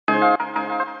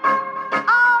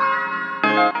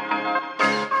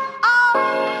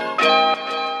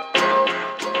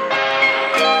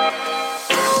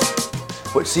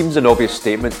What seems an obvious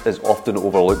statement is often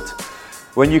overlooked.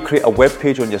 When you create a web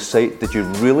page on your site, did you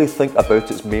really think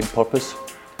about its main purpose?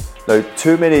 Now,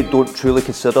 too many don't truly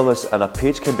consider this, and a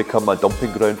page can become a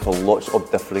dumping ground for lots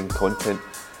of differing content.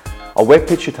 A web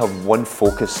page should have one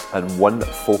focus and one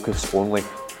focus only.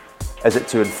 Is it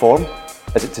to inform?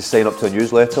 Is it to sign up to a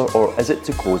newsletter? Or is it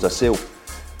to close a sale?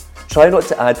 Try not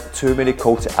to add too many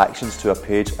call to actions to a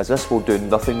page, as this will do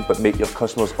nothing but make your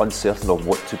customers uncertain of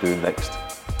what to do next.